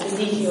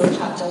Ezekiel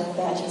chapter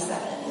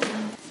 37.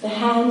 The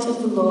hand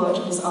of the Lord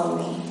was on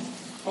me,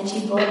 and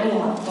he brought me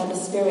out by the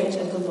Spirit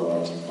of the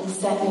Lord and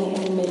set me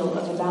in the middle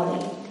of a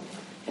valley.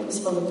 It was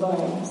full of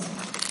bones.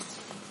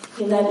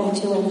 He led me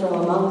to and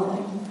fro among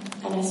them,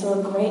 and I saw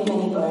a great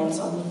many bones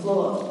on the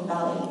floor of the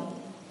valley,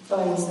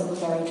 bones that were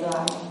very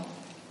dry.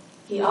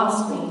 He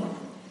asked me,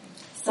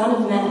 "Son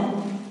of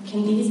man,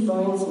 can these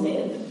bones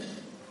live?"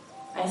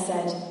 I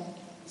said,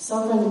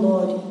 "Sovereign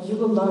Lord, you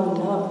alone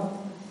know."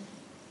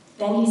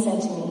 Then he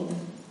said to me,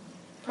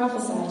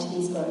 "Prophesy to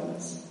these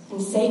bones,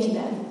 and say to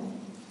them,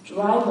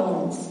 dry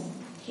bones,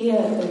 hear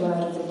the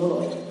word of the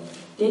Lord.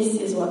 This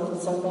is what the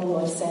Sovereign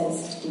Lord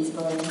says to these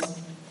bones.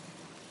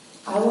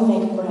 I will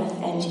make breath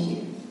enter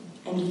you,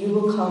 and you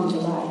will come to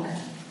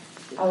life.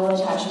 I will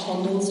attach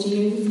tendons to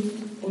you,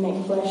 and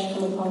make flesh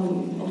come upon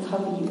you, and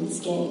cover you with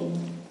skin.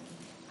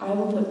 I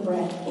will put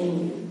breath in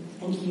you,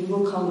 and you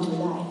will come to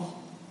life.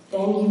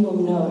 Then you will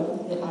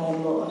know that I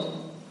am Lord."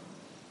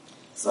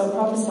 So I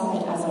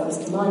prophesied as I was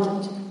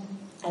commanded,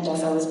 and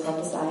as I was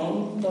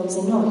prophesying, there was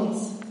a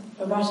noise,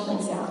 a rattling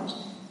sound,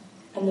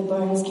 and the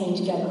bones came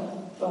together,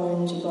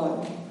 bone to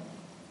bone.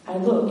 I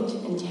looked,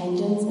 and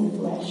tendons and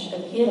flesh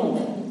appeared on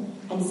them,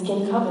 and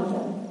skin covered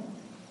them,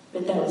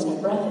 but there was no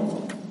breath in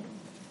them.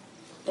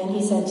 Then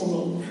he said to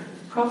me,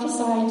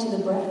 "Prophesy to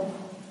the breath.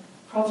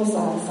 Prophesy,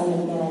 Son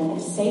of man,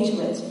 and say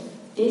to it,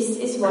 this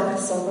is what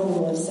the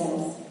Sovereign Lord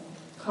says.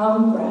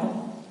 Come, breath,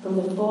 from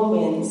the four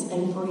winds,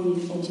 and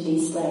breathe into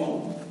these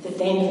slain, that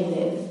they may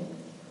live."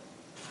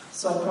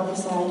 So I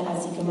prophesied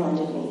as he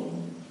commanded me,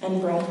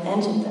 and breath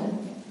entered them.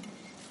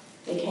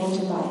 They came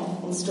to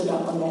life and stood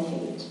up on their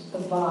feet, a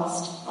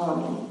vast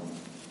army.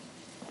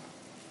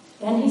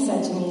 Then he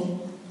said to me,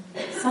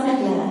 "Son of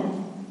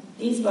man,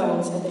 these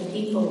bones are the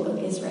people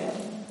of Israel.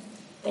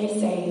 They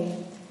say,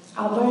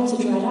 our bones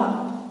are dried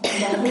up,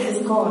 and our hope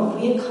is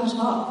gone, we are cut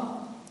off.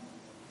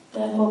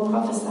 Therefore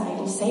prophesy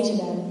and say to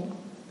them,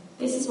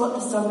 this is what the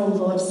Sovereign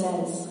Lord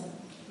says.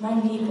 My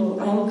people,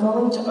 I am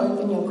going to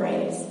open your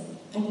graves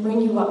and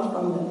bring you up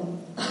from them.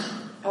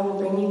 I will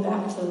bring you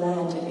back to the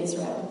land of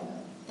Israel.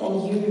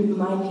 Then you,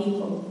 my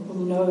people,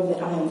 will know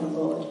that I am the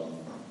Lord.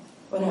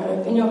 When I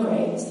open your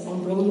graves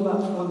and bring you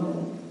up from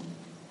them,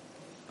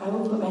 I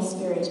will put my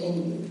spirit in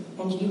you,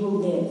 and you will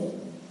live,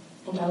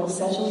 and I will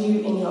settle you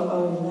in your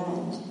own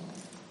land.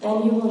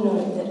 Then you will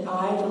know that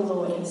I, the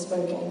Lord, have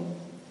spoken,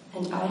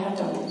 and I have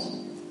done it,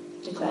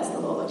 declares the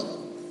Lord.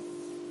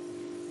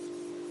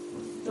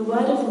 The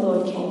word of the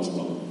Lord came to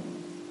me.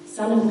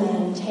 Son of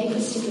man, take a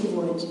stick of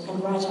wood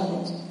and write on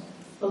it,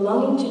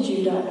 belonging to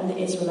Judah and the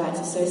Israelites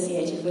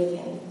associated with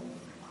him.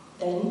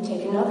 Then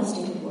take another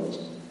stick of wood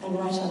and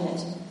write on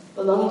it,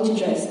 belonging to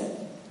Joseph,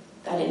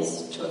 that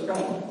is, to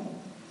Ephraim,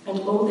 and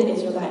all the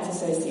Israelites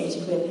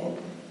associated with him.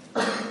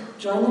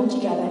 Join them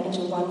together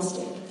into one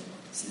stick,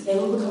 so that they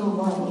will become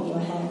one in your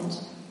hand.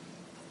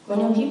 When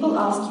your people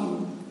ask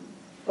you,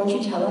 won't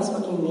you tell us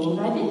what you mean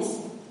by this?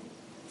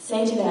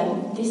 Say to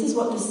them, this is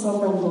what the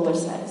Sovereign Lord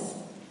says.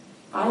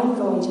 I am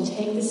going to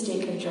take the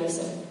stick of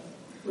Joseph,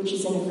 which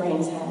is in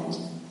Ephraim's hand,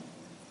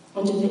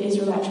 and of the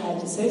Israelite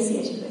tribes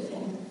associated with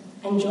him,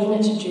 and join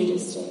it to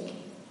Judah's stick.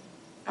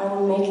 I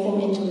will make them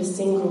into a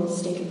single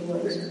stick of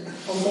wood,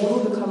 and they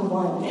will become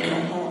one in my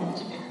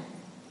hand.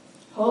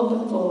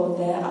 Hold before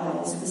their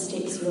eyes the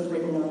sticks you have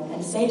written on,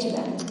 and say to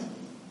them,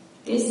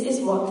 this is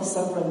what the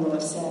Sovereign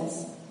Lord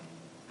says.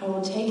 I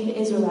will take the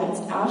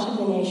Israelites out of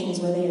the nations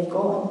where they have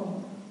gone.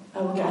 I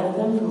will gather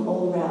them from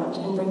all around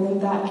and bring them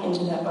back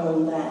into their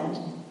own land.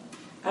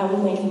 I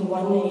will make them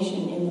one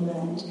nation in the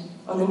land,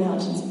 on the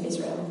mountains of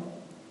Israel.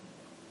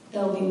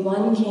 There will be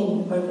one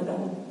king over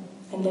them,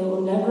 and there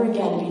will never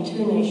again be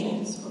two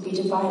nations or be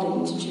divided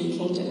into two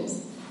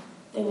kingdoms.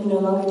 They will no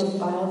longer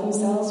defile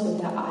themselves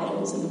with their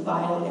idols and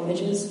vile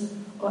images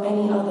or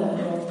any other of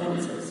their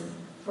offenses,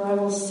 for I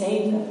will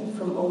save them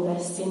from all their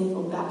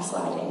sinful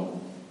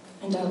backsliding,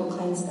 and I will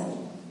cleanse them.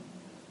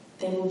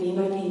 They will be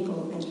my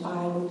people, and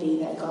I will be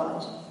their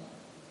God.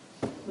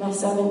 My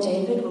servant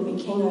David will be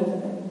king over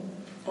them,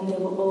 and they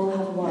will all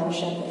have one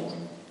shepherd.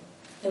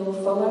 They will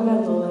follow my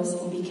laws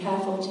and be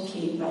careful to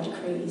keep my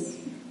decrees.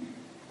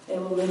 They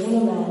will live in the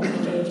land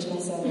I gave to my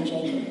servant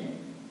Jacob,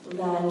 the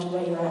land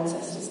where your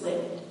ancestors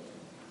lived.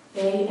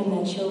 They and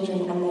their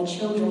children and their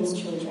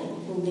children's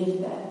children will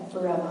live there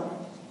forever.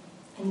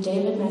 And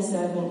David, my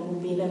servant, will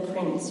be their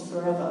prince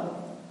forever.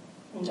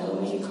 And I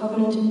will make a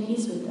covenant of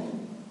peace with them.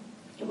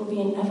 It will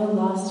be an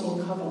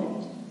everlasting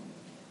covenant.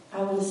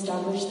 I will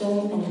establish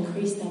them and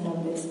increase their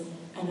numbers,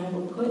 and I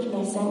will put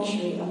my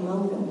sanctuary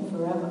among them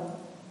forever.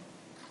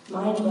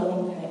 My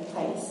dwelling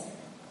place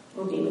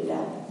will be with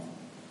them.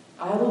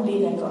 I will be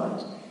their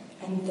God,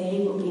 and they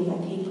will be my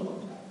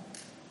people.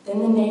 Then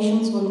the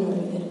nations will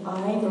know that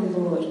I, the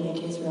Lord,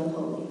 make Israel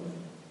holy,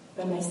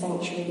 when my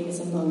sanctuary is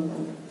among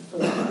them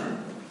forever.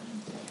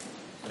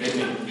 Good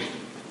evening.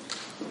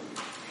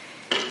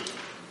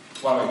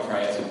 Why don't we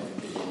pray as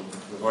we begin?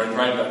 We've already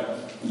prayed, but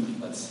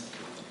let's...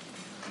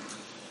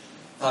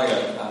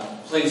 Father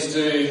God, please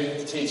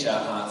do teach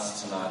our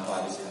hearts tonight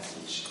by this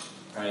passage.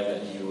 Pray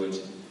that you would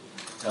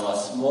tell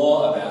us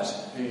more about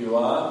who you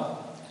are,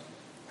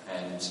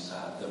 and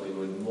that we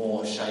would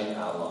more shape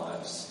our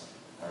lives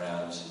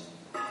around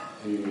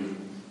who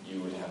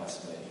you would have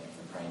us be.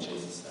 We pray in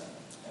Jesus' name.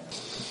 Amen.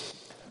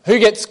 Who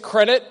gets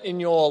credit in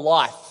your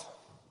life?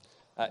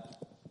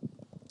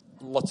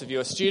 Lots of you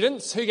are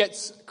students. Who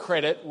gets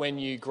credit when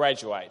you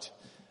graduate?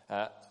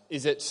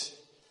 Is it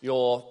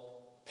your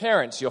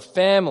parents, your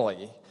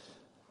family,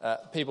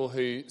 people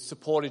who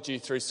supported you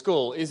through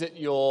school? Is it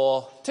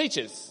your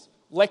teachers,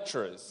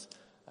 lecturers?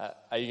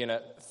 Are you going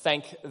to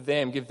thank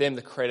them, give them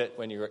the credit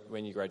when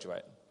you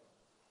graduate?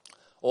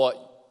 Or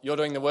you're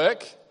doing the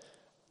work,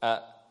 is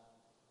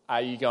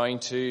it going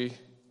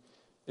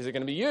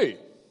to be you?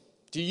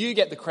 Do you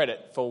get the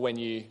credit for when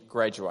you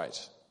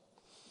graduate?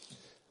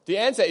 The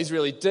answer is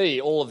really D,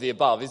 all of the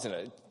above, isn't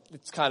it?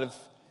 It's kind of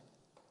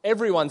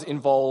everyone's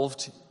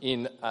involved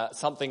in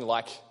something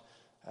like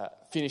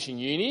finishing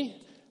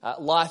uni.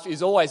 Life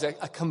is always a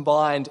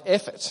combined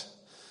effort.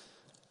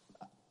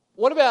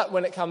 What about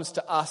when it comes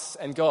to us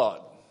and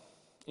God?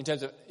 In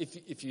terms of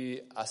if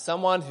you are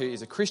someone who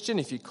is a Christian,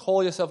 if you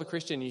call yourself a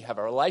Christian, you have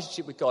a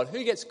relationship with God,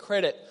 who gets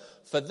credit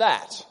for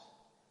that?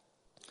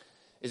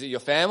 Is it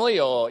your family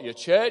or your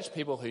church,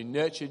 people who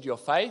nurtured your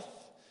faith?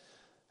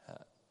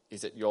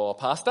 Is it your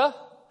pastor?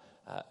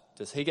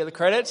 Does he get the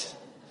credit?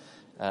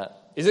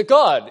 Is it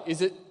God?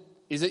 Is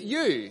it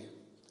you?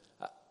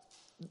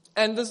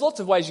 And there's lots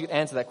of ways you can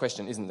answer that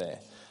question, isn't there?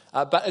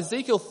 But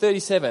Ezekiel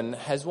 37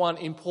 has one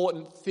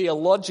important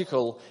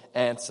theological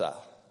answer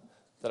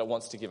that it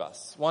wants to give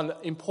us. One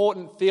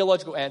important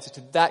theological answer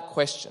to that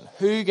question.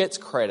 Who gets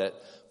credit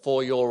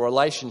for your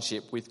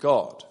relationship with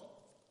God?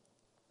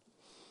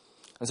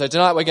 And so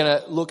tonight we're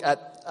going to look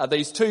at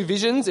these two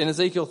visions in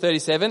Ezekiel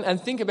 37 and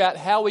think about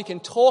how we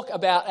can talk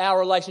about our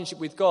relationship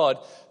with God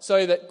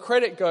so that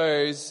credit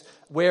goes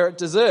where it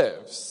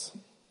deserves.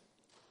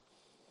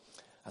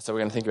 So we're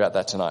going to think about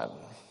that tonight.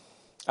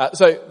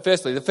 So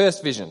firstly, the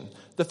first vision.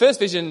 The first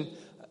vision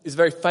is a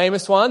very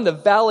famous one, the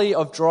Valley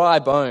of Dry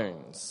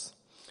Bones.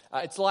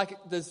 It's like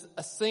there's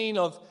a scene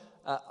of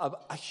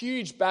a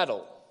huge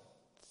battle,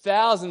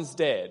 thousands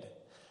dead,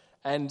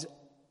 and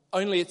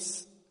only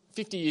it's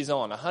 50 years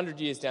on,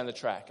 100 years down the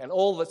track, and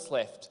all that's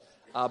left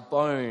are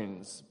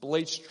bones,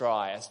 bleached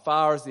dry as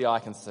far as the eye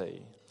can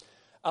see.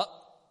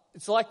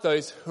 It's like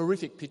those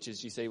horrific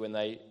pictures you see when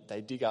they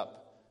dig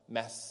up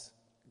mass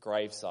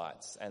grave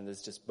sites and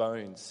there's just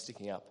bones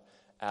sticking up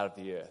out of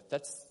the earth.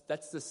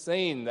 That's the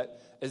scene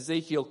that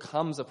Ezekiel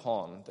comes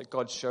upon, that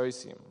God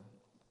shows him.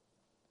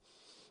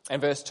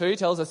 And verse 2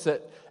 tells us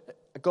that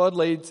God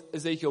leads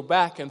Ezekiel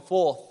back and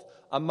forth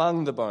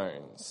among the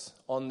bones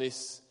on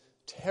this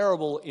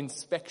terrible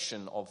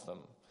inspection of them,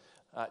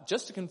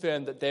 just to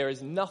confirm that there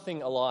is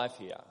nothing alive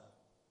here.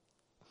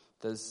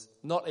 There's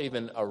not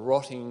even a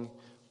rotting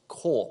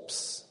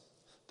corpse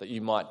that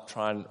you might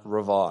try and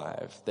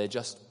revive. They're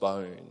just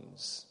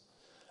bones.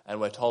 And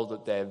we're told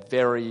that they're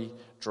very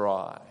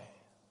dry.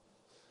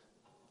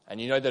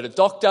 And you know that a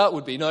doctor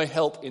would be no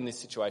help in this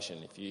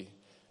situation.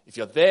 If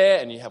you're there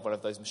and you have one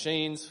of those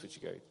machines, which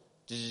you go,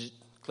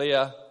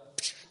 clear,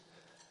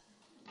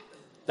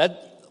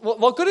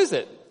 what good is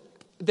it?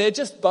 They're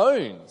just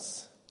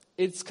bones.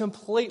 It's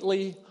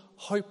completely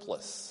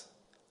hopeless.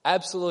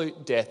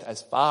 Absolute death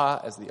as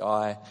far as the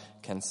eye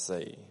can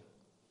see.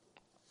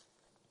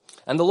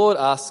 And the Lord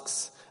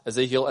asks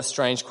Ezekiel a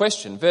strange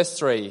question. Verse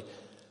 3,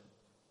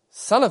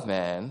 Son of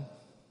man,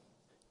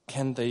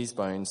 can these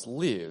bones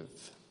live?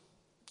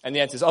 And the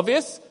answer is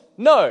obvious.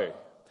 No,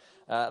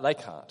 they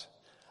can't.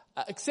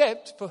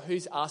 Except for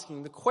who's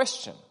asking the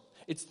question.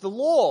 It's the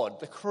Lord,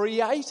 the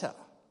Creator.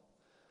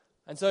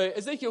 And so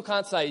Ezekiel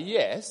can't say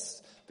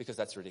yes, because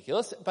that's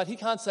ridiculous, but he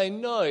can't say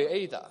no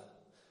either,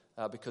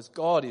 because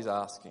God is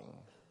asking.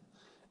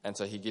 And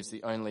so he gives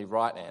the only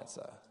right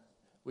answer,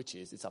 which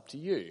is, it's up to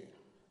you.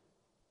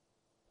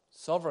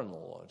 Sovereign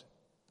Lord,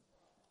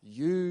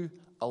 you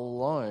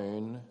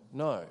alone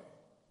know.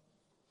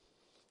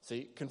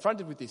 See,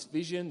 confronted with this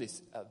vision,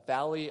 this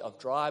valley of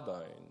dry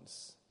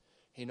bones,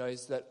 he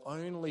knows that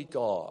only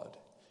God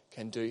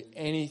can do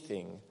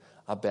anything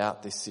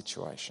about this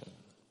situation.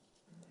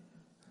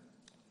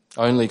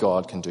 Only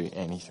God can do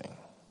anything.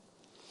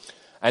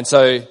 And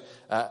so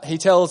he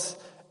tells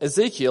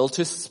Ezekiel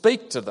to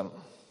speak to them.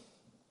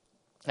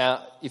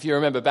 Now, if you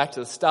remember back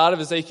to the start of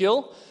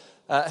Ezekiel,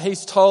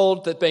 he's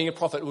told that being a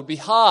prophet would be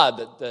hard,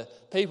 that the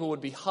people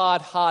would be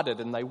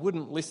hard-hearted and they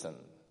wouldn't listen.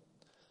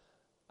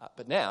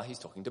 But now he's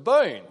talking to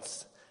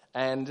bones,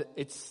 and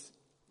it's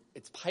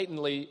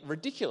patently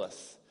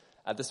ridiculous.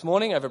 This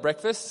morning over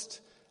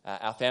breakfast,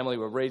 our family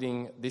were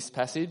reading this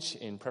passage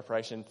in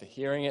preparation for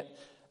hearing it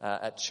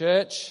at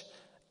church,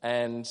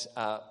 and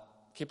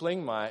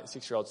Kipling, my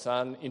 6-year-old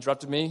son,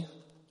 interrupted me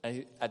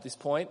at this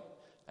point,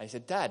 and he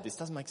said, "Dad, this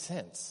doesn't make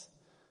sense.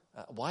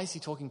 Why is he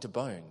talking to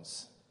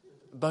bones?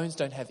 Bones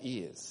don't have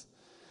ears."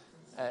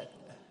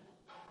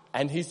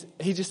 And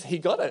he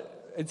got it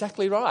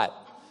exactly right.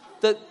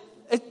 That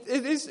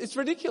it's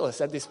ridiculous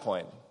at this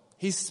point.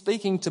 He's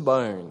speaking to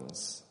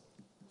bones.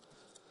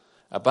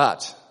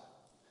 But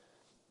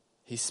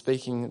he's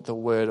speaking the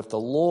word of the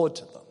Lord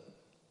to them.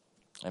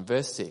 And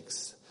verse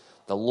 6,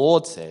 the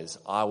Lord says,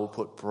 I will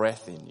put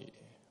breath in you,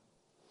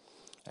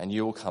 and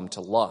you will come to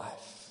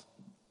life.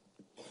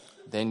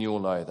 Then you will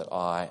know that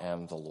I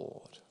am the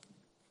Lord.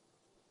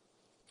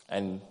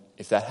 And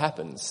if that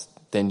happens,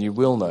 then you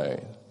will know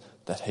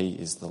that he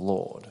is the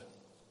Lord.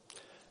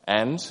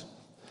 And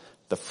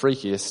the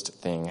freakiest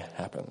thing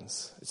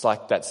happens. It's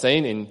like that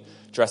scene in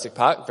Jurassic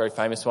Park, very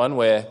famous one,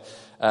 where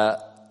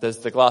there's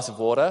the glass of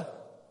water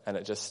and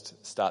it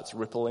just starts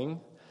rippling,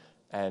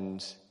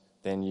 and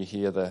then you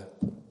hear the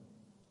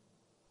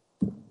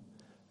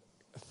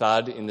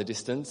thud in the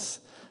distance,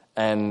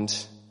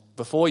 and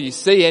before you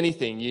see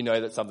anything, you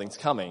know that something's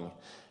coming.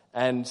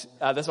 And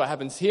that's what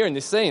happens here in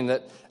this scene,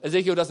 that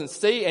Ezekiel doesn't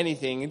see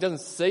anything, he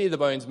doesn't see the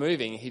bones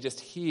moving, he just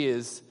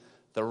hears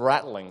the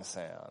rattling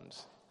sound.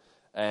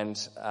 And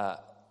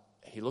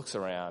he looks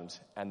around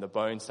and the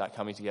bones start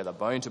coming together,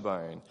 bone to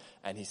bone,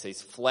 and he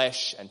sees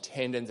flesh and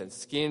tendons and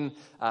skin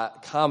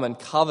come and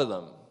cover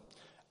them.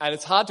 And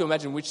it's hard to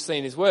imagine which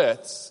scene is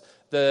worse,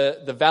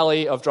 the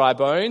valley of dry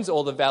bones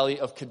or the valley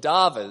of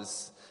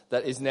cadavers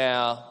that is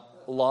now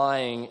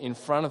lying in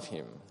front of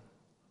him.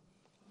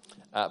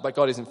 But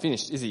God isn't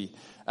finished, is he?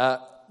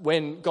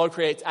 When God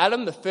creates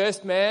Adam, the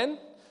first man,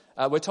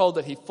 we're told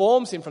that he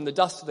forms him from the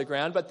dust of the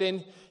ground, but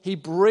then he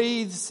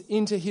breathes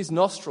into his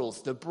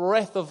nostrils the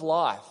breath of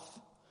life,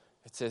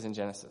 it says in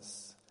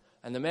Genesis.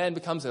 And the man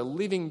becomes a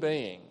living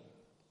being.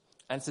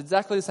 And it's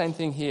exactly the same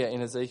thing here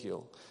in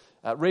Ezekiel.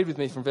 Read with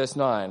me from verse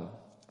 9.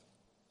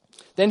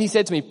 Then he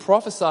said to me,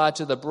 prophesy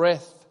to the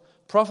breath,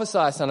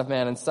 prophesy, son of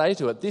man, and say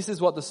to it, this is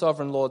what the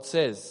sovereign Lord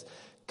says.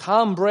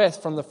 Come,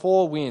 breath from the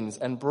four winds,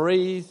 and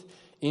breathe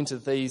into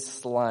these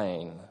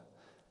slain,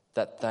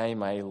 that they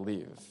may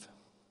live.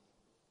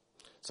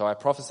 So I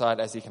prophesied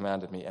as he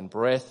commanded me, and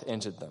breath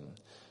entered them.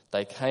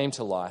 They came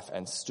to life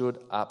and stood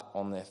up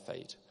on their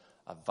feet,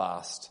 a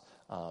vast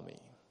army.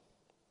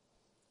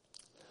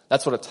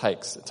 That's what it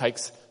takes. It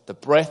takes the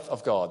breath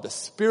of God, the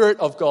Spirit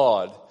of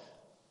God,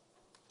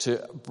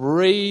 to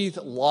breathe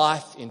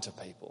life into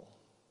people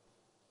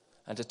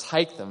and to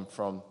take them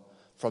from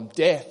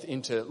death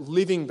into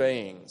living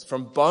beings,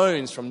 from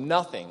bones, from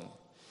nothing,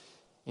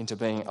 into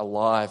being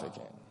alive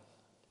again.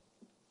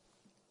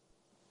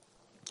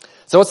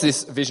 So what's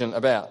this vision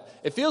about?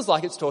 It feels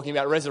like it's talking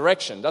about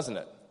resurrection, doesn't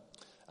it?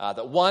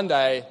 That one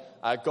day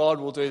God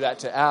will do that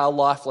to our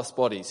lifeless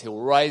bodies.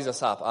 He'll raise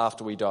us up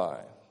after we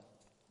die.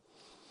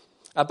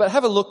 But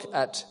have a look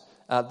at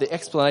the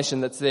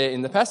explanation that's there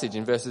in the passage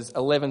in verses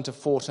 11 to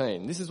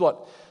 14. This is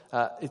what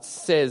it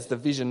says the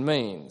vision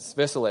means.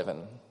 Verse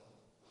 11.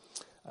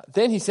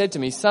 Then he said to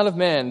me, Son of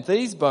man,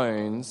 these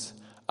bones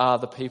are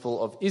the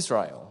people of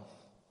Israel.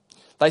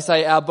 They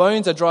say, our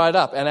bones are dried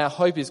up and our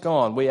hope is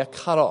gone. We are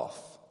cut off.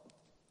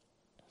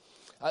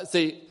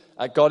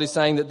 God is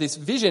saying that this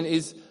vision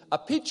is a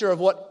picture of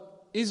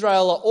what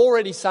Israel are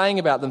already saying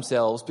about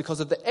themselves because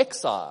of the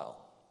exile.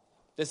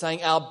 They're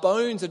saying our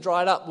bones are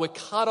dried up. We're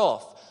cut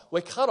off.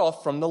 We're cut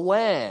off from the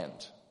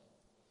land.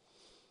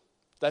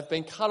 They've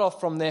been cut off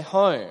from their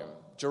home.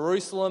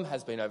 Jerusalem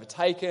has been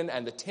overtaken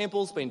and the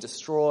temple's been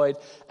destroyed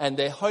and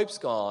their hope's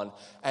gone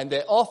and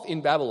they're off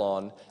in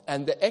Babylon,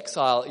 and the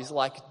exile is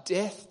like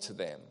death to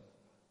them.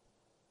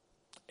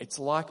 It's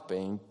like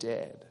being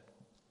dead.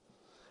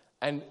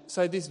 And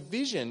so this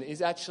vision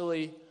is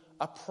actually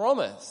a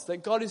promise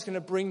that God is going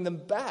to bring them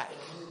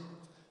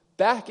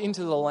back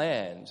into the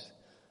land,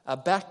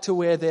 back to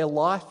where their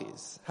life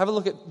is. Have a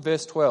look at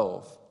verse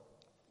 12.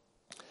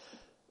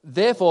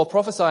 Therefore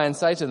prophesy and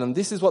say to them,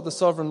 this is what the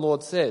sovereign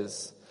Lord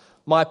says.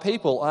 My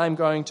people, I am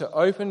going to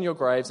open your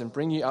graves and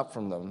bring you up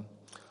from them.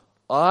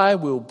 I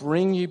will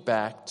bring you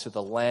back to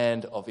the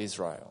land of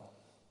Israel.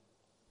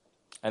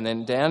 And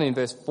then down in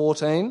verse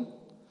 14,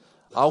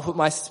 I'll put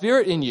my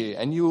spirit in you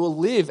and you will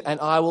live,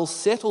 and I will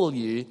settle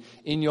you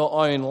in your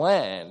own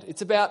land.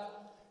 It's about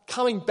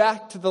coming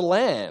back to the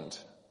land.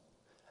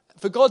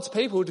 For God's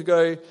people to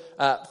go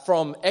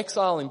from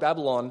exile in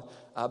Babylon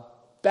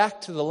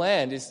back to the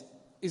land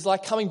is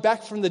like coming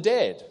back from the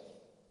dead,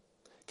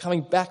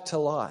 coming back to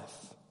life.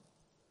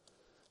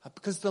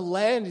 Because the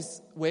land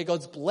is where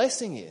God's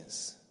blessing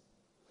is.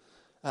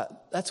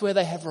 That's where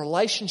they have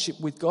relationship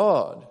with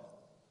God.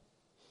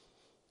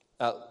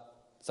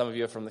 Some of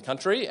you are from the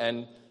country,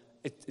 and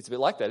it's a bit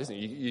like that, isn't it?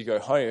 You go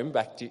home,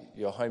 back to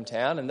your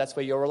hometown, and that's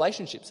where your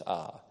relationships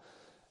are.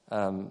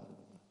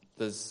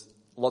 There's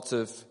lots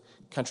of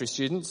country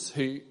students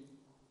who,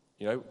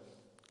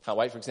 can't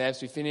wait for exams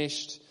to be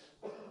finished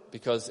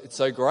because it's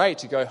so great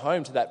to go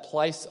home to that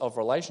place of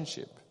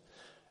relationship.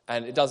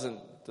 And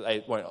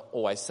they won't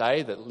always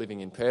say that living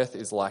in Perth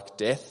is like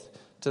death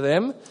to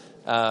them,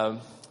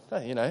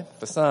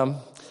 for some.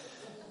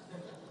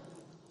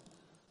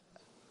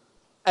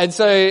 And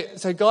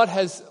so God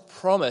has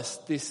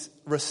promised this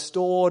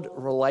restored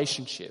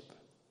relationship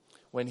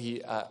when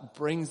he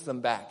brings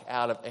them back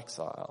out of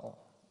exile.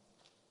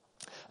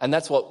 And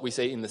that's what we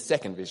see in the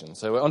second vision.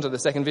 So we're on to the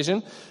second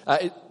vision.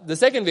 The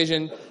second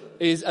vision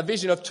is a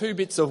vision of two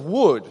bits of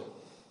wood.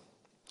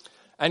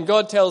 And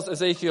God tells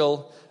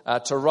Ezekiel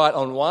to write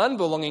on one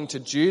belonging to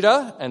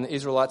Judah and the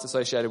Israelites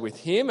associated with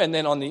him, and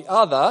then on the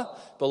other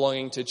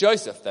belonging to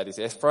Joseph, that is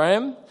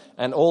Ephraim,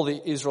 and all the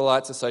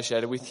Israelites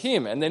associated with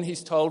him. And then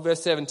he's told,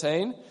 verse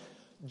 17,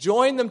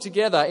 join them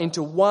together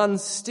into one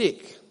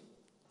stick,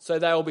 so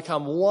they will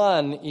become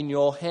one in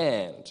your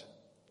hand.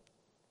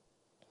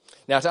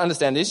 Now, to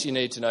understand this, you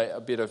need to know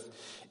a bit of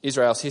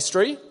Israel's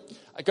history.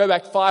 I go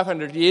back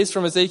 500 years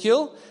from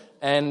Ezekiel,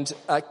 and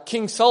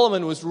King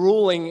Solomon was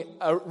ruling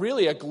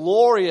really a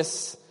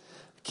glorious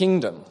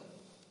kingdom.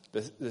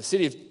 The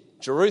city of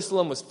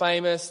Jerusalem was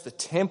famous, the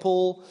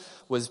temple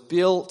was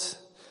built,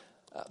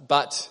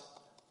 but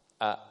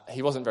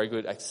he wasn't very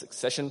good at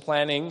succession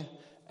planning,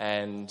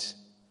 and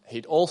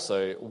he'd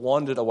also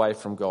wandered away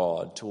from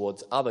God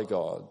towards other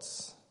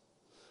gods.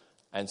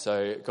 And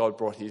so God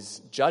brought his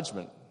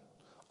judgment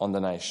on the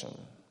nation.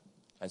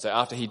 And so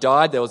after he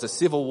died, there was a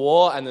civil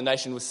war, and the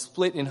nation was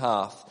split in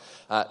half,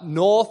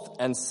 north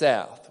and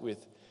south,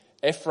 with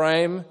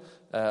Ephraim,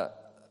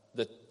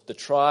 the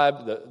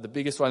tribe, the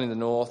biggest one in the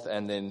north,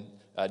 and then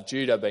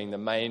Judah being the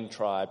main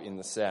tribe in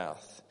the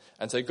south.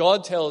 And so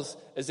God tells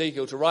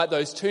Ezekiel to write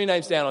those two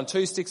names down on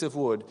two sticks of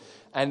wood,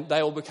 and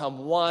they will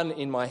become one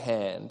in my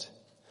hand.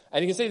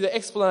 And you can see the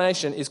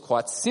explanation is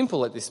quite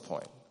simple at this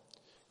point.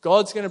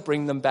 God's going to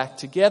bring them back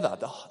together,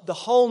 the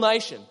whole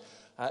nation,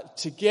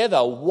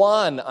 together,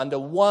 one under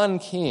one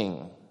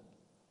king.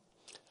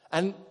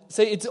 And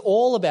see, it's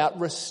all about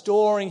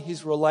restoring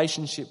his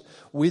relationship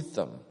with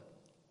them.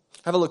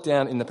 Have a look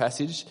down in the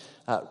passage,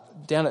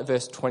 down at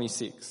verse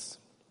 26.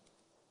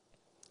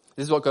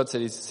 This is what God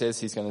says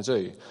he's going to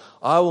do.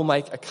 I will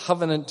make a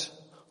covenant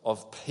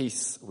of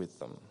peace with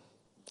them.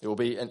 It will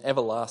be an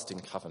everlasting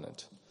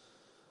covenant.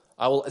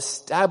 I will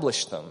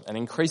establish them and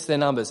increase their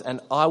numbers, and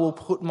I will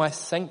put my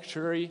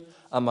sanctuary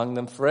among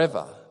them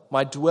forever.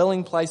 My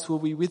dwelling place will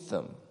be with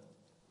them.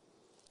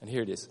 And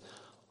here it is.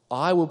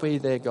 I will be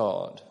their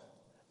God,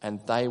 and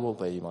they will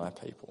be my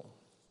people.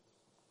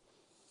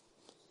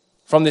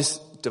 From this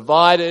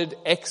divided,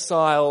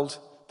 exiled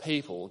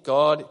people,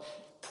 God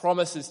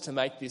promises to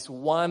make this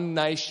one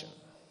nation,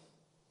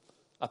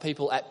 a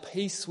people at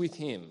peace with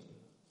him,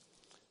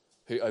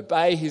 who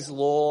obey his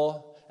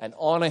law and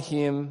honour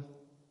him,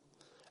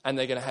 and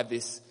they're going to have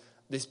this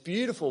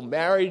beautiful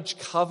marriage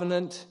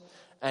covenant,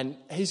 and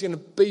he's going to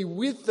be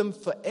with them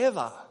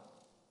forever.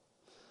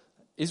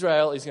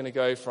 Israel is going to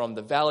go from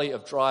the valley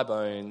of dry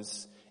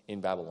bones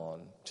in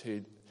Babylon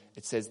to,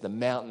 it says, the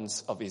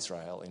mountains of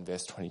Israel in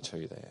verse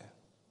 22 there.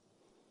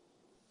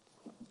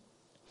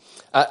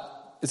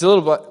 It's a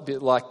little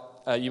bit like,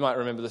 you might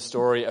remember the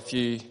story a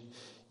few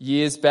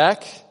years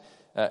back.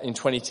 In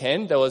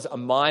 2010, there was a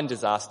mine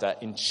disaster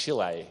in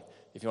Chile.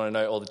 If you want to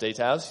know all the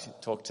details,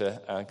 talk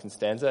to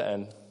Constanza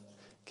and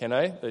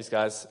Keno. These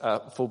guys are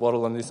full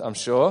bottle on this, I'm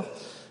sure.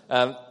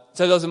 So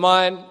there was a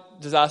mine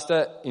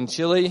disaster in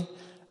Chile.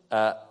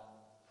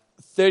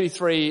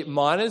 33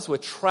 miners were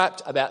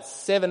trapped about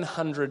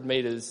 700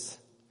 metres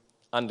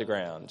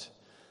underground.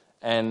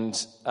 And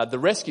the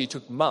rescue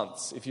took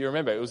months. If you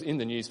remember, it was in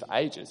the news for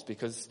ages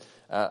because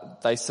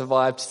they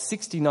survived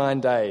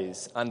 69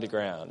 days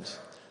underground,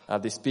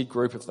 this big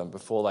group of them,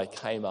 before they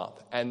came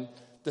up. And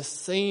the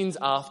scenes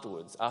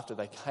afterwards, after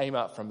they came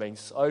up from being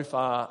so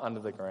far under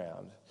the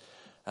ground,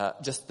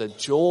 just the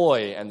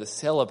joy and the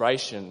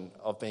celebration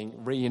of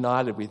being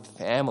reunited with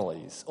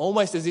families,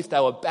 almost as if they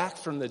were back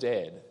from the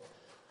dead.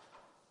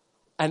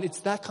 And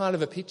it's that kind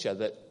of a picture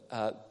that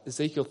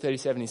Ezekiel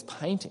 37 is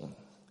painting.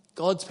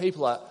 God's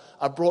people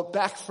are brought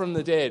back from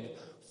the dead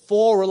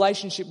for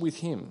relationship with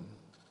him.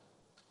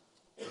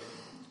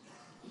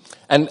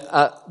 And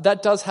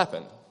that does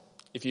happen.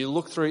 If you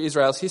look through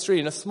Israel's history,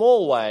 in a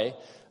small way,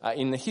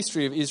 in the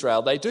history of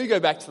Israel, they do go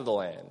back to the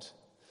land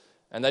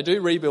and they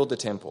do rebuild the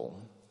temple.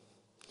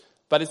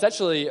 But it's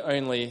actually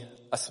only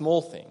a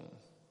small thing.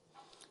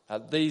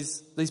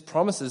 These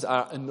promises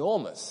are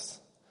enormous.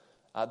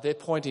 They're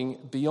pointing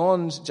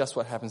beyond just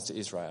what happens to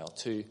Israel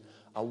to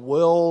a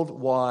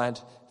worldwide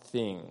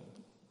thing.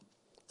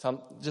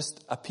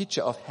 Just a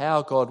picture of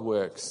how God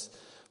works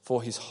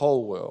for his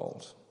whole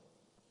world.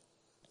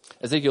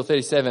 Ezekiel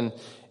 37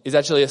 is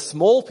actually a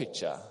small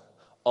picture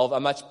of a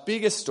much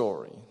bigger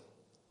story,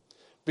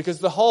 because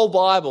the whole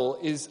Bible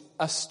is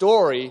a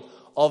story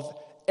of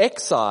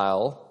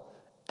exile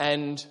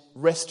and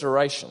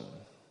restoration.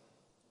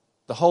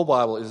 The whole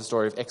Bible is a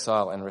story of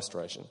exile and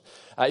restoration.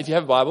 If you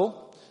have a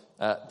Bible,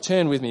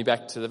 turn with me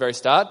back to the very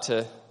start,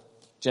 to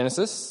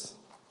Genesis.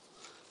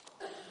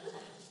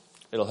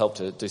 It'll help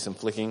to do some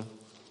flicking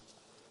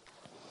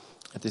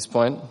at this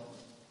point.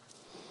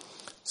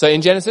 So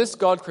in Genesis,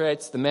 God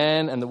creates the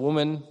man and the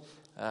woman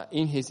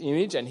in his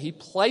image, and he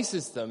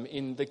places them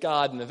in the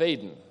Garden of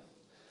Eden.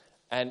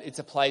 And it's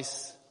a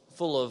place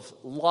full of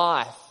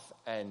life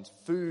and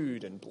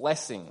food and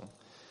blessing.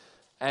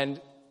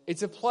 And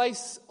it's a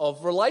place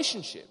of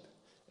relationship.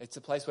 It's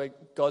a place where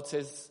God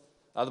says,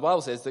 the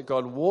Bible says that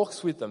God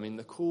walks with them in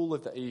the cool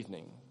of the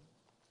evening.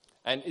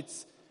 And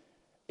it's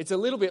a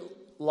little bit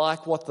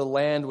like what the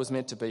land was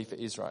meant to be for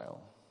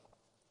Israel.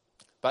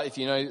 But if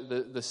you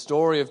know the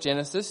story of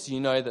Genesis,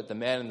 you know that the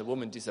man and the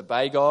woman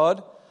disobey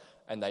God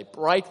and they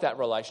break that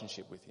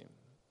relationship with him.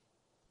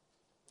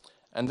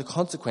 And the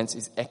consequence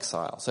is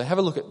exile. So have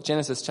a look at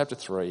Genesis chapter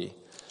 3,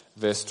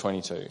 verse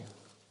 22.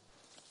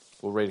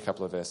 We'll read a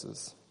couple of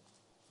verses.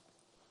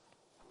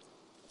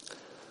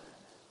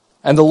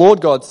 And the Lord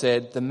God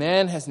said, "The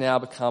man has now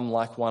become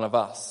like one of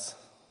us,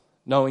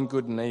 knowing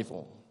good and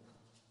evil.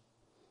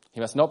 He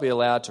must not be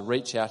allowed to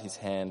reach out his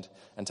hand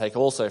and take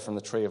also from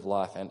the tree of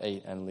life and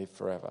eat and live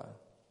forever."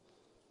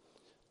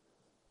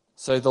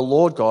 So the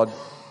Lord God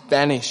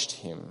banished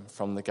him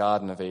from the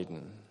Garden of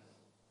Eden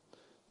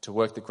to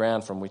work the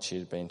ground from which he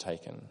had been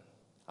taken.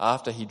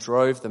 After he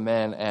drove the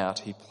man out,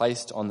 he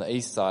placed on the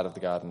east side of the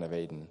Garden of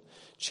Eden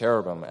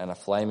cherubim and a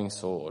flaming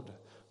sword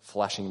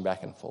flashing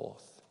back and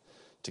forth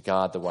to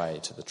guard the way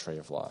to the tree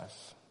of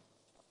life.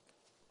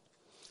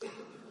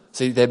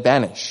 See, they're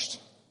banished,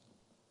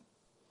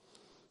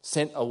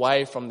 sent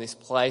away from this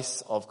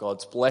place of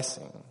God's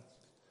blessing.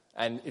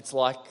 And it's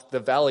like the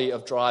valley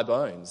of dry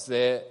bones.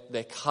 They're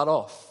cut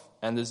off,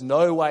 and there's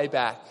no way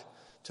back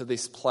to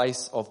this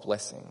place of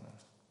blessing.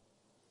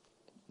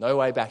 No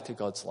way back to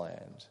God's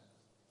land.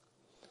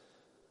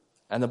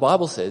 And the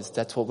Bible says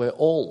that's what we're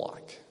all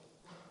like.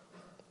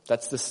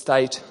 That's the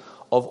state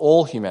of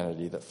all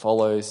humanity that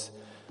follows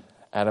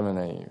Adam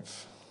and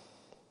Eve.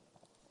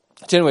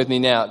 Turn with me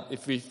now,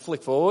 if we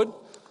flick forward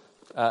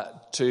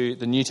to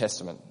the New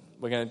Testament.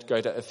 We're going to go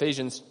to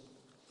Ephesians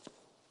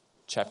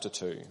chapter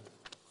 2.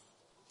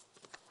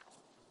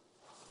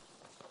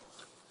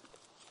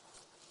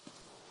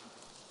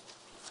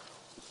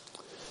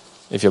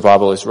 If your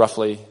Bible is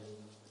roughly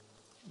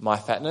my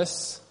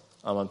fatness,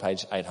 I'm on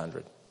page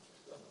 800,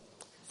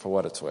 for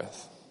what it's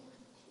worth.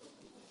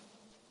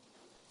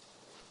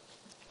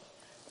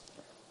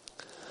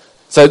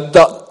 So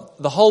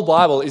the whole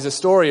Bible is a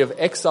story of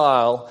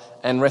exile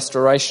and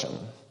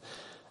restoration.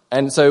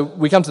 And so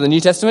we come to the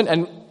New Testament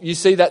and you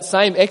see that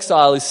same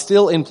exile is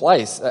still in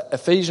place.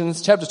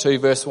 Ephesians chapter 2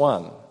 verse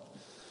 1.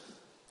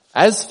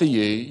 "As for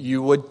you,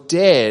 you were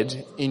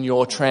dead in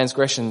your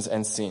transgressions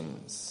and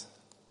sins."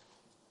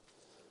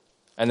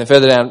 And then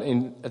further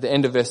down at the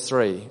end of verse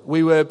 3,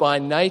 "We were by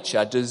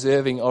nature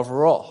deserving of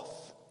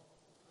wrath."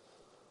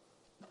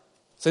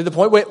 See the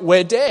point?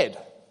 We're dead.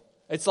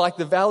 It's like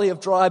the valley of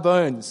dry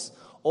bones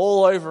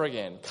all over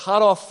again,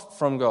 cut off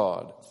from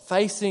God,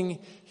 facing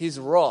his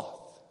wrath,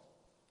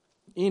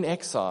 in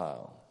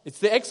exile. It's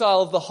the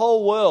exile of the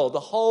whole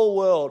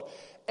world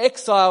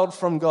exiled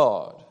from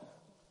God.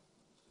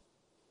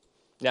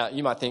 Now,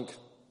 you might think,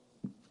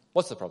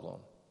 what's the problem?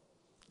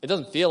 It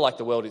doesn't feel like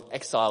the world is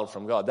exiled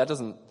from God.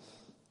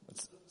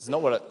 It's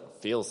not what it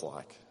feels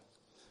like.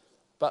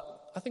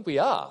 But I think we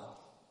are.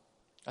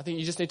 I think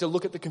you just need to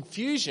look at the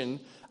confusion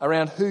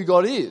around who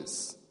God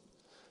is.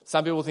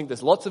 Some people think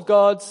there's lots of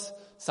gods.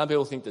 Some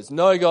people think there's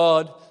no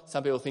God.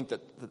 Some people think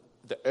that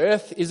the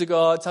earth is a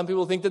God. Some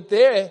people think that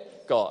they're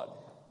God.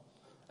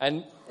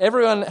 And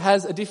everyone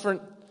has a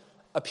different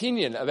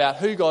opinion about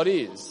who God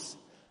is.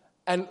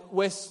 And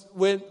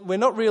we're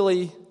not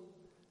really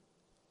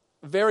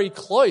very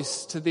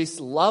close to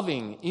this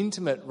loving,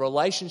 intimate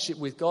relationship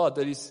with God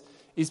that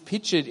is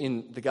pictured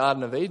in the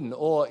Garden of Eden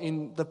or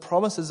in the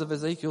promises of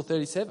Ezekiel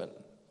 37.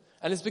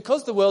 And it's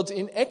because the world's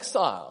in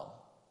exile.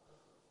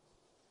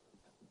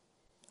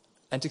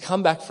 And to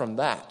come back from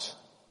that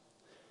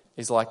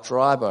is like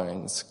dry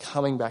bones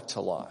coming back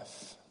to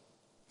life.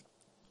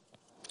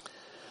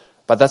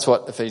 But that's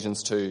what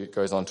Ephesians 2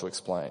 goes on to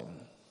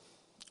explain.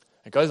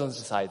 It goes on to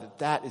say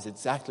that is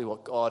exactly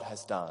what God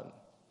has done.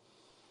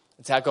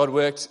 It's how God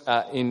worked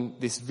in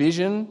this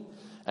vision,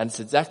 and it's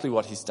exactly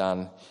what he's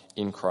done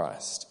in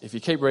Christ. If you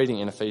keep reading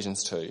in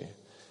Ephesians 2,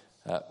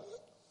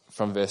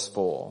 from verse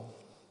 4,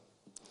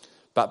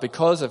 "But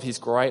because of his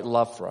great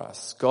love for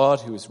us,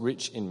 God, who is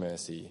rich in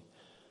mercy,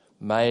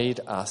 made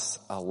us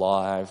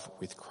alive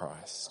with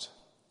Christ,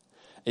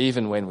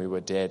 even when we were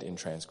dead in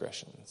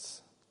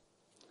transgressions.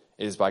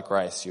 It is by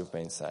grace you have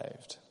been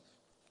saved."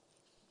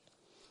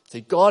 See,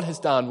 God has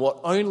done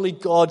what only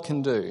God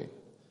can do.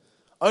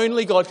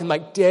 Only God can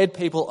make dead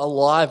people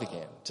alive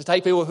again. To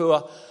take people who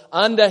are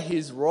under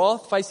his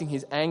wrath, facing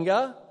his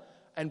anger,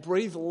 and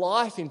breathe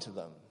life into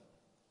them.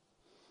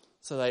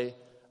 So they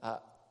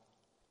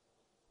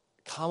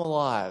come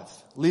alive,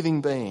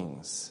 living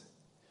beings,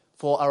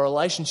 for a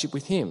relationship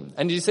with him.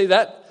 And did you see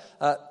that?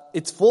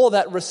 It's for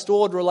that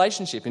restored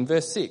relationship in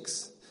verse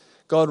 6.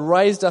 God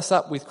raised us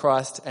up with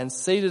Christ and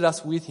seated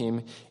us with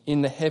him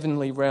in the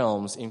heavenly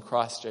realms in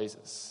Christ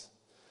Jesus.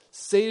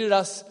 Seated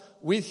us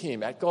with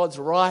him at God's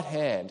right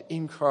hand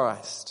in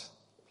Christ.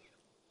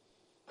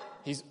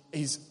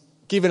 He's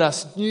given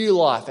us new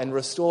life and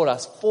restored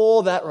us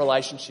for that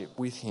relationship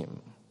with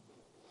him.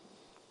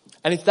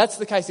 And if that's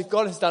the case, if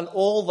God has done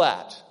all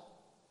that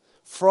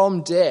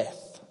from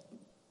death,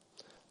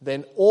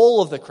 then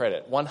all of the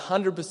credit,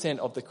 100%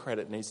 of the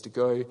credit, needs to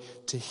go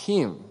to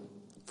him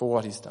for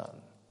what he's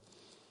done.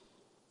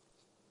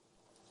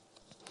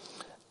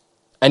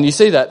 And you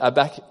see that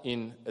back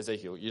in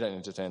Ezekiel. You don't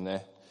need to turn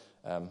there.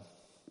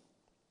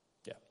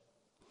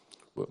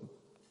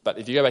 But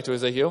if you go back to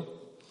Ezekiel,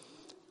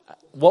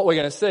 what we're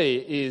going to see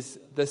is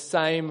the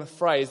same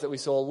phrase that we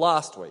saw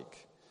last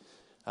week,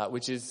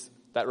 which is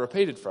that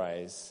repeated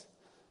phrase,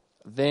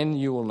 "Then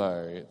you will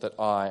know that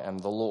I am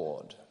the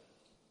Lord."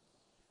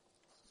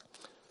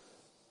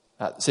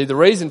 See, the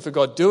reason for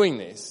God doing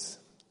this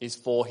is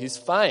for his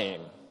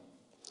fame,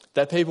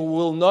 that people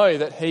will know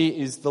that he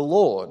is the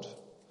Lord.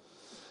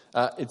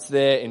 It's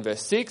there in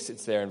verse 6,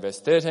 it's there in verse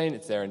 13,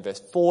 it's there in verse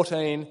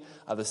 14,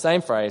 the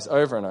same phrase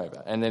over and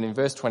over. And then in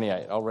verse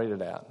 28, I'll read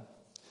it out.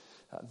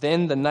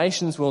 "Then the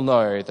nations will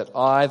know that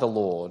I, the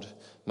Lord,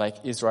 make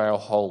Israel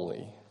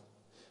holy,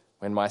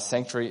 when my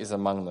sanctuary is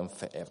among them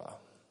forever."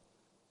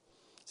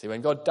 See,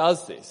 when God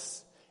does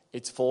this,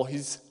 it's for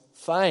his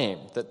fame,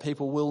 that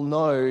people will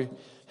know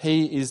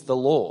he is the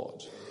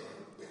Lord.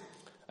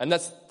 And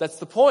that's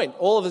the point.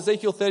 All of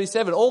Ezekiel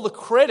 37, all the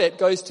credit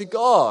goes to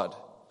God.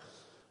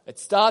 It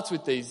starts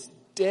with these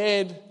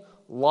dead,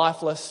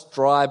 lifeless,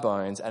 dry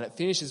bones, and it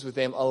finishes with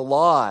them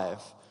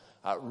alive,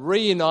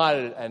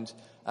 reunited and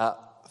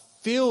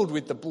filled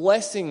with the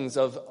blessings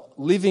of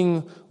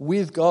living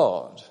with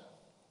God.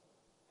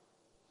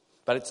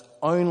 But it's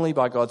only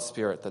by God's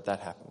Spirit that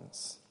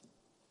happens.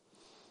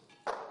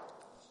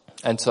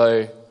 And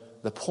so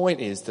the point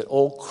is that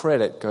all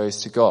credit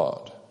goes to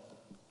God.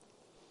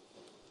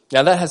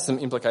 Now that has some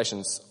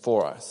implications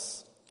for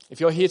us. If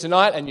you're here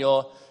tonight and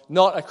you're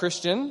not a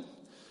Christian,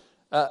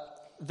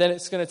 then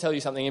it's going to tell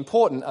you something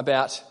important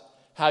about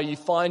how you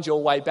find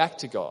your way back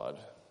to God.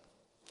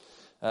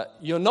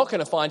 You're not going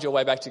to find your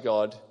way back to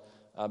God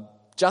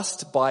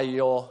just by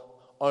your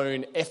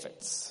own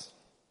efforts.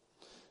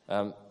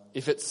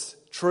 If it's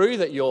true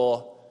that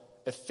you're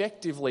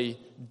effectively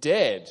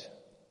dead,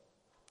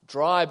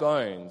 dry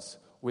bones,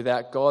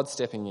 without God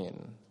stepping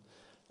in,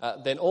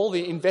 then all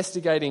the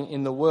investigating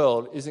in the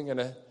world isn't going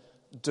to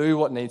do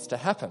what needs to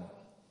happen.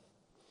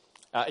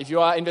 If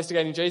you are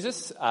investigating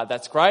Jesus,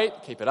 that's great.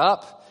 Keep it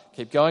up.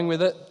 Keep going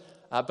with it.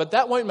 But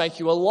that won't make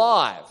you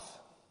alive.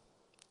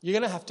 You're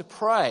going to have to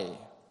pray.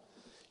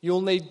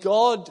 You'll need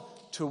God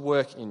to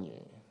work in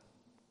you.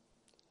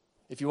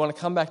 If you want to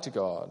come back to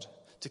God,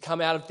 to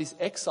come out of this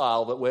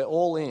exile that we're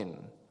all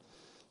in,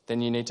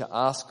 then you need to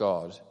ask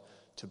God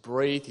to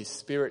breathe his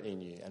Spirit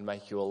in you and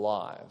make you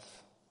alive.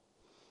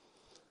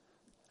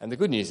 And the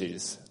good news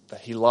is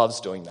that he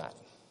loves doing that.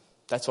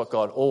 That's what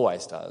God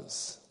always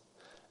does.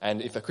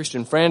 And if a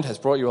Christian friend has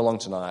brought you along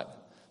tonight,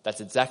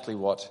 that's exactly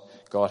what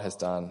God has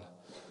done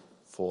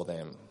for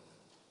them.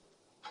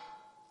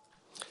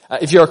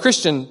 If you're a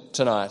Christian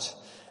tonight,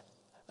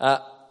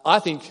 I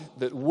think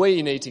that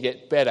we need to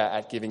get better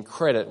at giving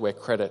credit where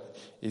credit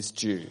is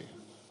due.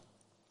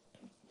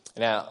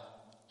 Now,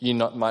 you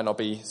might not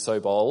be so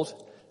bold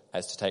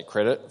as to take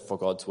credit for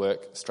God's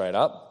work straight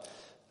up.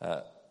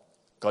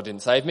 God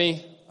didn't save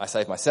me, I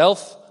saved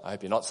myself. I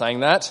hope you're not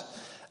saying that.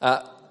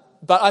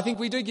 But I think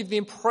we do give the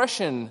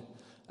impression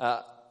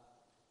that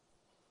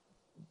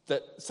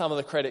some of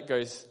the credit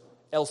goes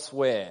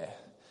elsewhere.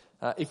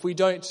 If we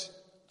don't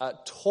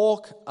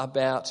talk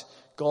about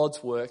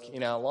God's work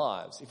in our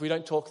lives, if we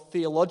don't talk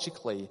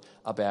theologically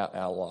about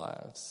our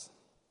lives.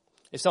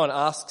 If someone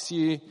asks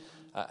you,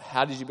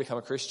 how did you become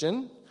a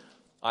Christian?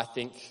 I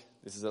think,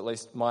 this is at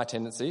least my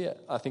tendency,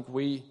 I think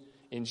we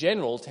in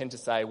general tend to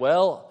say,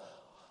 well,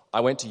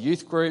 I went to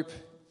youth group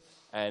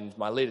and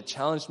my leader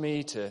challenged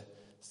me to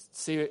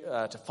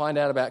find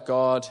out about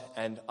God,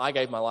 and I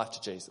gave my life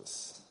to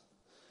Jesus.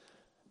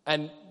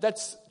 And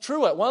that's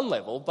true at one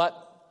level, but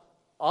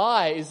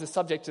I is the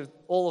subject of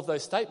all of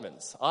those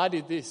statements. I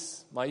did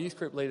this, my youth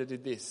group leader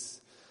did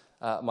this,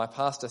 my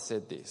pastor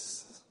said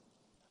this.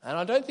 And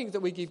I don't think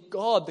that we give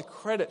God the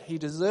credit he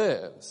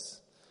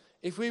deserves.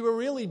 If we were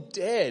really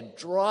dead,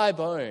 dry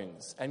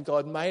bones, and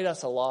God made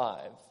us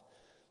alive,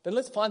 then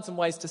let's find some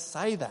ways to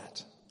say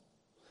that.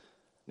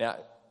 Now,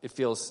 it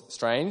feels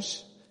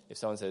strange if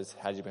someone says,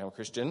 how did you become a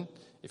Christian?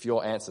 If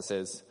your answer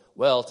says,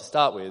 well, to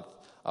start with,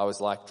 I was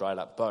like dried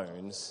up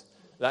bones.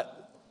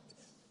 That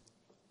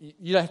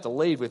you don't have to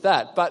lead with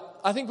that. But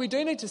I think we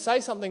do need to say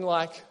something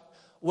like,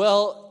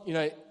 well,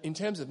 in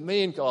terms of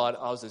me and God,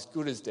 I was as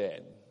good as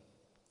dead.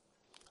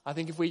 I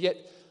think if we get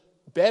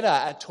better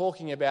at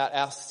talking about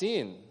our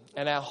sin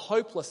and our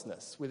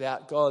hopelessness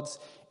without God's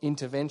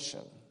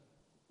intervention,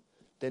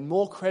 then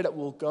more credit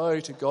will go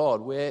to God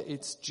where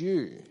it's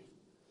due.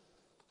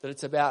 That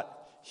it's about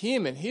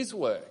him and his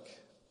work.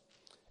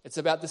 It's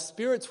about the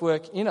Spirit's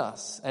work in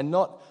us and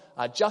not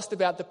just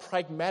about the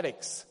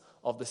pragmatics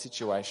of the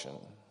situation.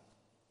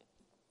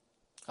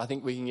 I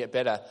think we can get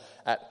better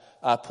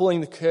at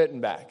pulling the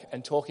curtain back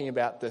and talking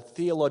about the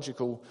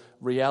theological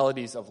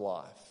realities of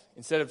life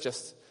instead of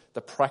just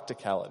the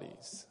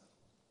practicalities.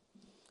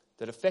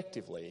 That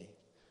effectively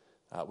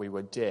we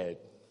were dead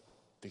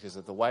because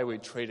of the way we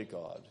treated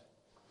God,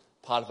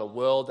 part of a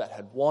world that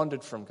had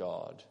wandered from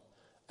God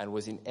and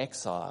was in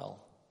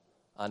exile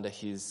under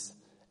his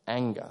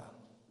anger.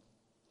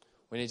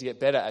 We need to get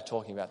better at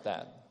talking about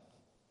that.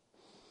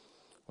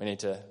 We need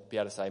to be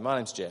able to say, my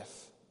name's Jeff,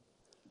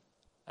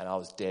 and I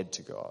was dead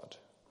to God,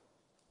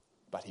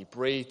 but he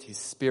breathed his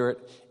Spirit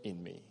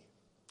in me,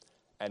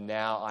 and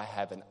now I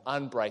have an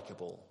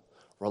unbreakable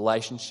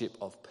relationship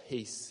of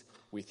peace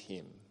with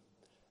him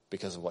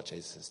because of what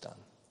Jesus has done.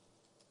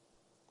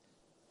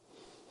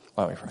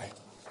 Why don't we pray?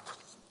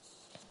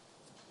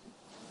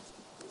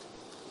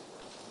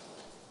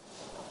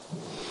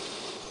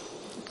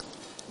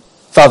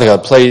 Father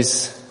God,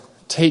 please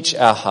teach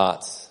our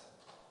hearts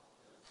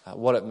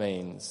what it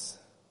means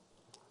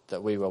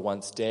that we were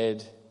once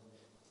dead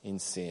in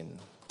sin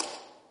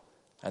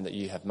and that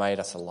you have made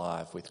us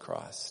alive with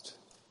Christ.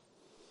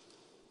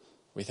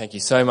 We thank you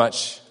so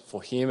much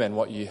for him and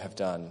what you have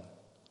done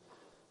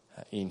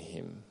in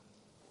him.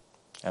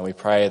 And we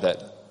pray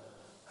that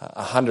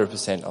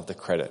 100% of the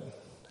credit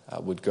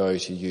would go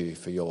to you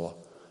for your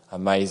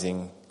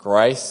amazing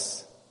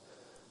grace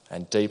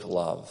and deep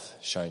love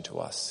shown to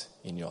us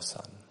in your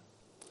Son.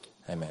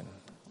 Amen.